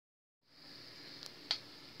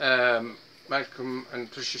Malcolm and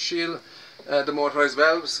Patricia Sheil, the motorised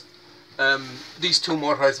valves. These two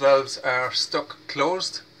motorised valves are stuck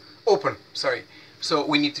open, sorry. So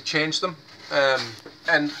we need to change them.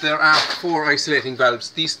 And there are 4 isolating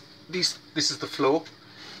valves. This is the flow,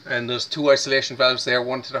 and there's 2 isolation valves there,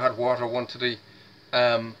 one to the hot water, one to the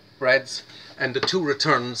reds, and the 2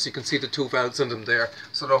 returns. You can see the 2 valves in them there,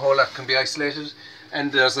 so the whole lot can be isolated.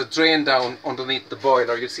 And there's a drain down underneath the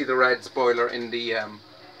boiler. You see the Reds boiler in the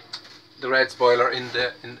in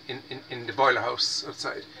the boiler house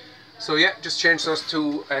outside. So yeah, just change those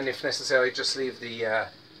 2, and if necessary, just leave the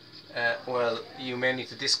well, you may need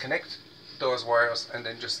to disconnect those wires and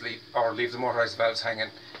then just leave the motorised valves hanging,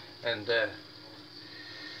 and the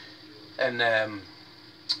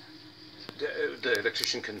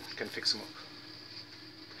electrician can fix them up.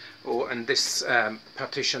 Oh, and this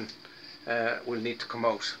partition will need to come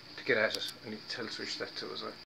out to get at it. I need to tell Trish that too as well.